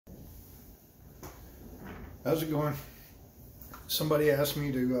How's it going? Somebody asked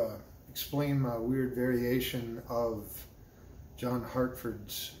me to explain my weird variation of John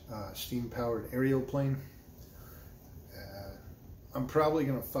Hartford's steam-powered aerial plane. I'm probably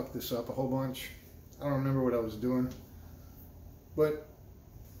going to fuck this up a whole bunch. I don't remember what I was doing, but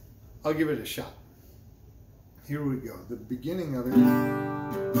I'll give it a shot. Here we go. The beginning of it,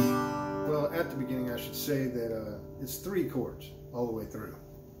 well, at the beginning I should say that it's 3 chords all the way through.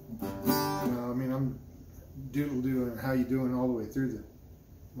 I mean, I'm doodle-doo and how you doing all the way through the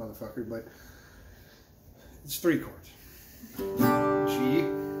motherfucker, but it's 3 chords. G,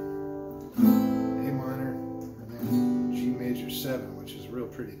 A minor, and then G major 7, which is a real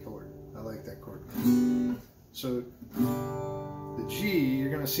pretty chord. I like that chord. So the G,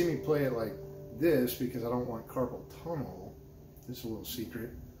 you're going to see me play it like this because I don't want carpal tunnel. This is a little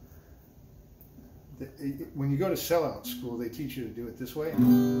secret. When you go to sellout school, they teach you to do it this way,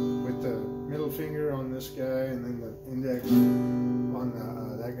 with the middle finger on this guy, and then the index on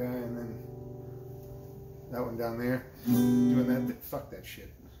that guy, and then that one down there. Doing that, fuck that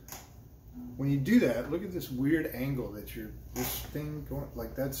shit. When you do that, look at this weird angle that this thing going,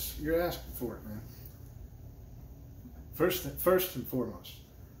 like that's, you're asking for it, man. First and foremost,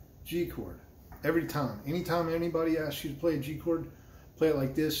 G chord. Every time, anytime anybody asks you to play a G chord, play it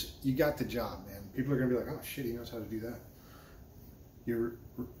like this, you got the job, man. People are going to be like, oh shit, he knows how to do that. Your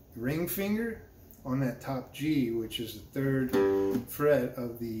ring finger on that top G, which is the 3rd fret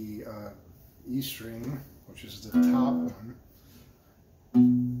of the E string, which is the top one.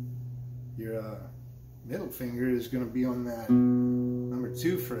 Your middle finger is going to be on that number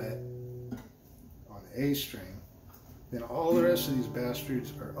 2 fret on the A string. Then all the rest of these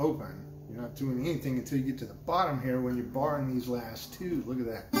bastards are open. You're not doing anything until you get to the bottom here when you're barring these last 2. Look at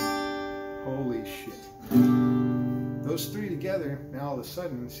that. Holy shit. Those 3 together, now all of a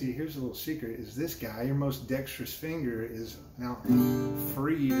sudden, see, here's a little secret, is this guy, your most dexterous finger, is now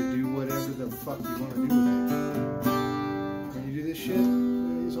free to do whatever the fuck you want to do with it. When you do this shit,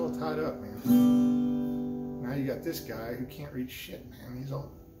 he's all tied up, man. Now you got this guy who can't reach shit, man. He's all...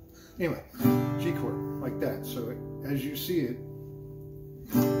 Anyway, G chord, like that. So as you see it,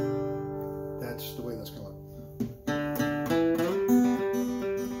 that's the way that's going to look.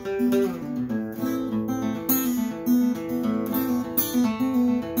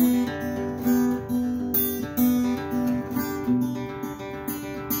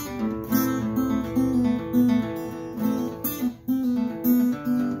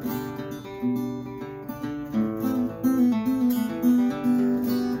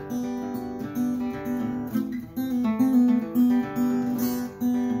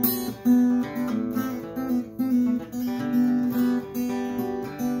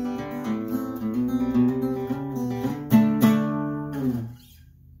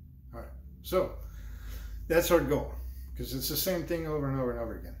 So that's our goal, because it's the same thing over and over and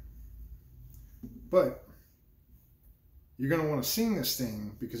over again. But you're going to want to sing this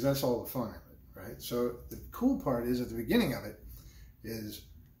thing because that's all the fun of it, right? So the cool part is at the beginning of it is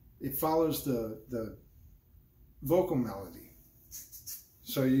it follows the vocal melody.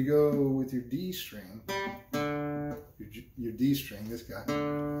 So you go with your D string, your D string, this guy.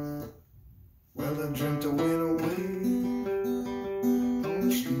 Well, I dreamt I went away on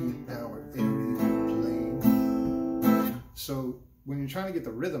the steam-powered aerial plane. So when you're trying to get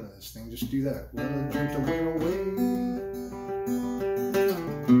the rhythm of this thing, just do that. Well, I dreamt I went away.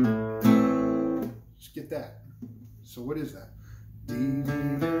 Just get that. So what is that? D, D,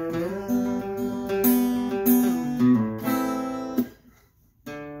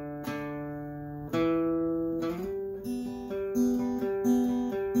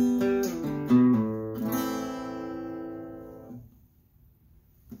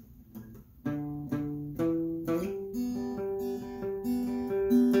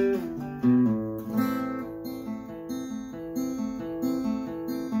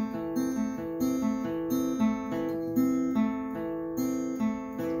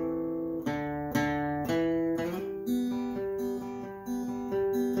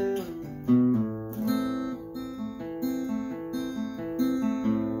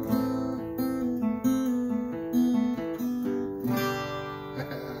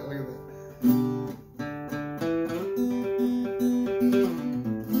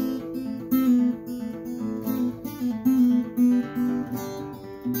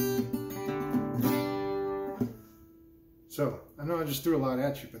 So, I know I just threw a lot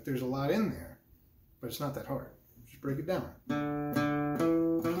at you, but there's a lot in there, but it's not that hard. Just break it down.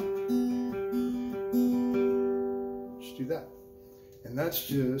 Just do that. And that's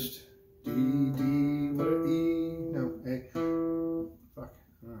just D, D, what, E, no, A, fuck,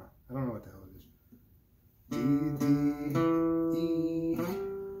 I don't know what the hell it is. D,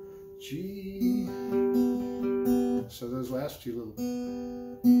 fast you little.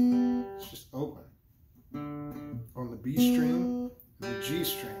 It's just open. On the B string and the G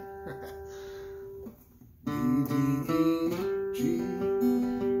string. B, D, E, G.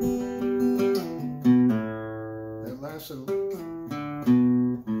 That last little.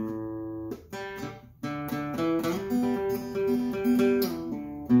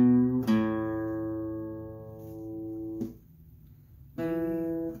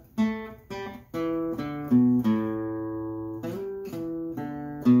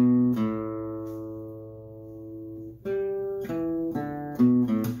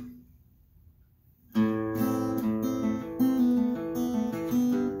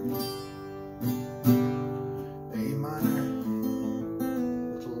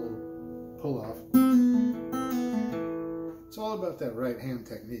 That right hand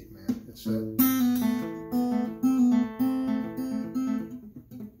technique, man. It's that.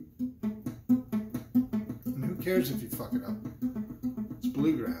 And who cares if you fuck it up? It's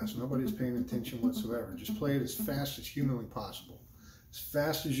bluegrass. Nobody's paying attention whatsoever. Just play it as fast as humanly possible. As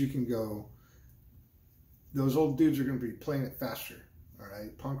fast as you can go. Those old dudes are going to be playing it faster. All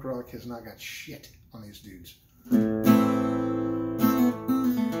right? Punk rock has not got shit on these dudes.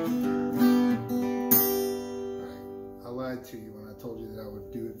 To you when I told you that I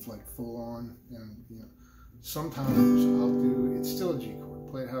would do it like full on, and you know, sometimes I'll do it's still a G chord.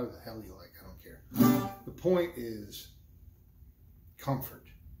 Play it how the hell you like. I don't care. The point is comfort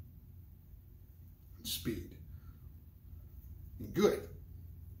and speed. And good,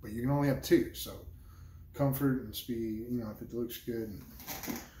 but you can only have two. So comfort and speed. You know, if it looks good and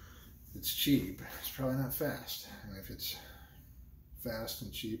it's cheap, it's probably not fast. And if it's fast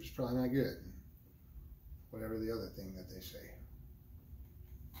and cheap, it's probably not good. Whatever the other thing that they say.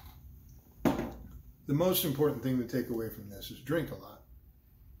 The most important thing to take away from this is drink a lot.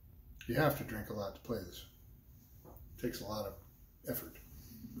 You have to drink a lot to play this. It takes a lot of effort.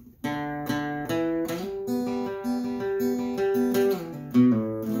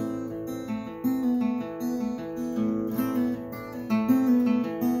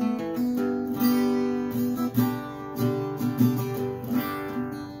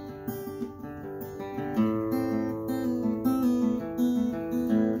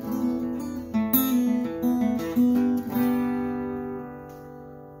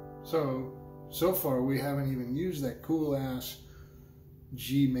 So far, we haven't even used that cool ass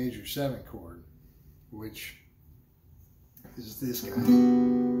G major 7 chord, which is this guy,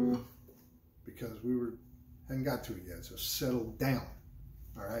 because we hadn't got to it yet. So settle down,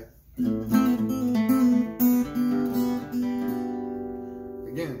 all right.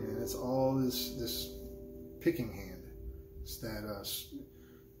 Again, man, it's all this picking hand. It's that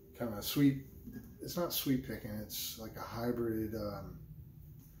kind of sweet. It's not sweet picking. It's like a hybrid.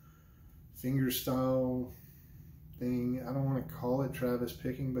 Finger style thing. I don't want to call it Travis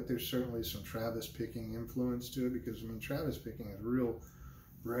picking, but there's certainly some Travis picking influence to it, because I mean Travis picking is real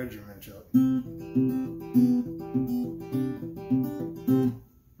regimental.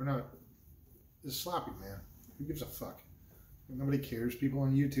 We're not. It's sloppy, man. Who gives a fuck? Nobody cares. People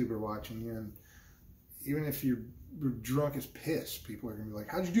on YouTube are watching you, and even if you're drunk as piss, people are gonna be like,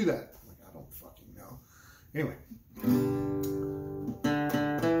 "How'd you do that?" I'm like, I don't fucking know. Anyway.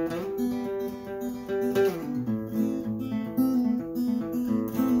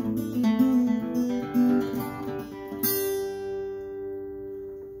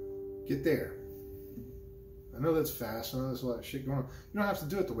 Get there. I know that's fast. I know there's a lot of shit going on. You don't have to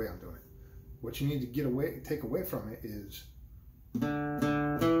do it the way I'm doing it. What you need to take away from it is kind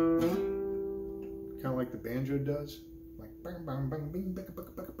of like the banjo does, like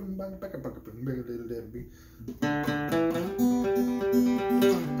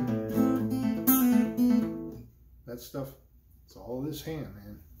that stuff. It's all this hand,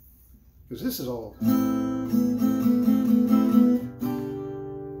 man. Because this is all.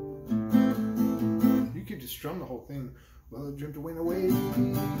 Just strum the whole thing. Well, I dreamt to win away.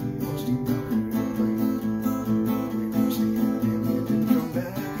 Didn't come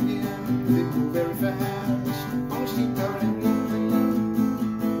back again. Didn't move very fast. On steam power and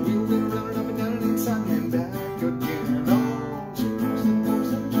we were running up and down and inside and back again.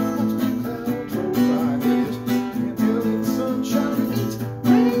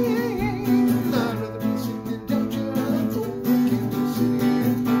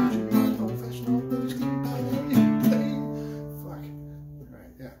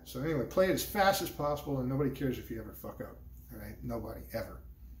 So anyway, play it as fast as possible, and nobody cares if you ever fuck up. All right? Nobody, ever.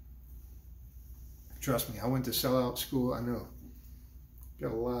 Trust me, I went to sellout school. I know.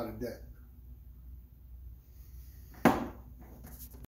 Got a lot of debt.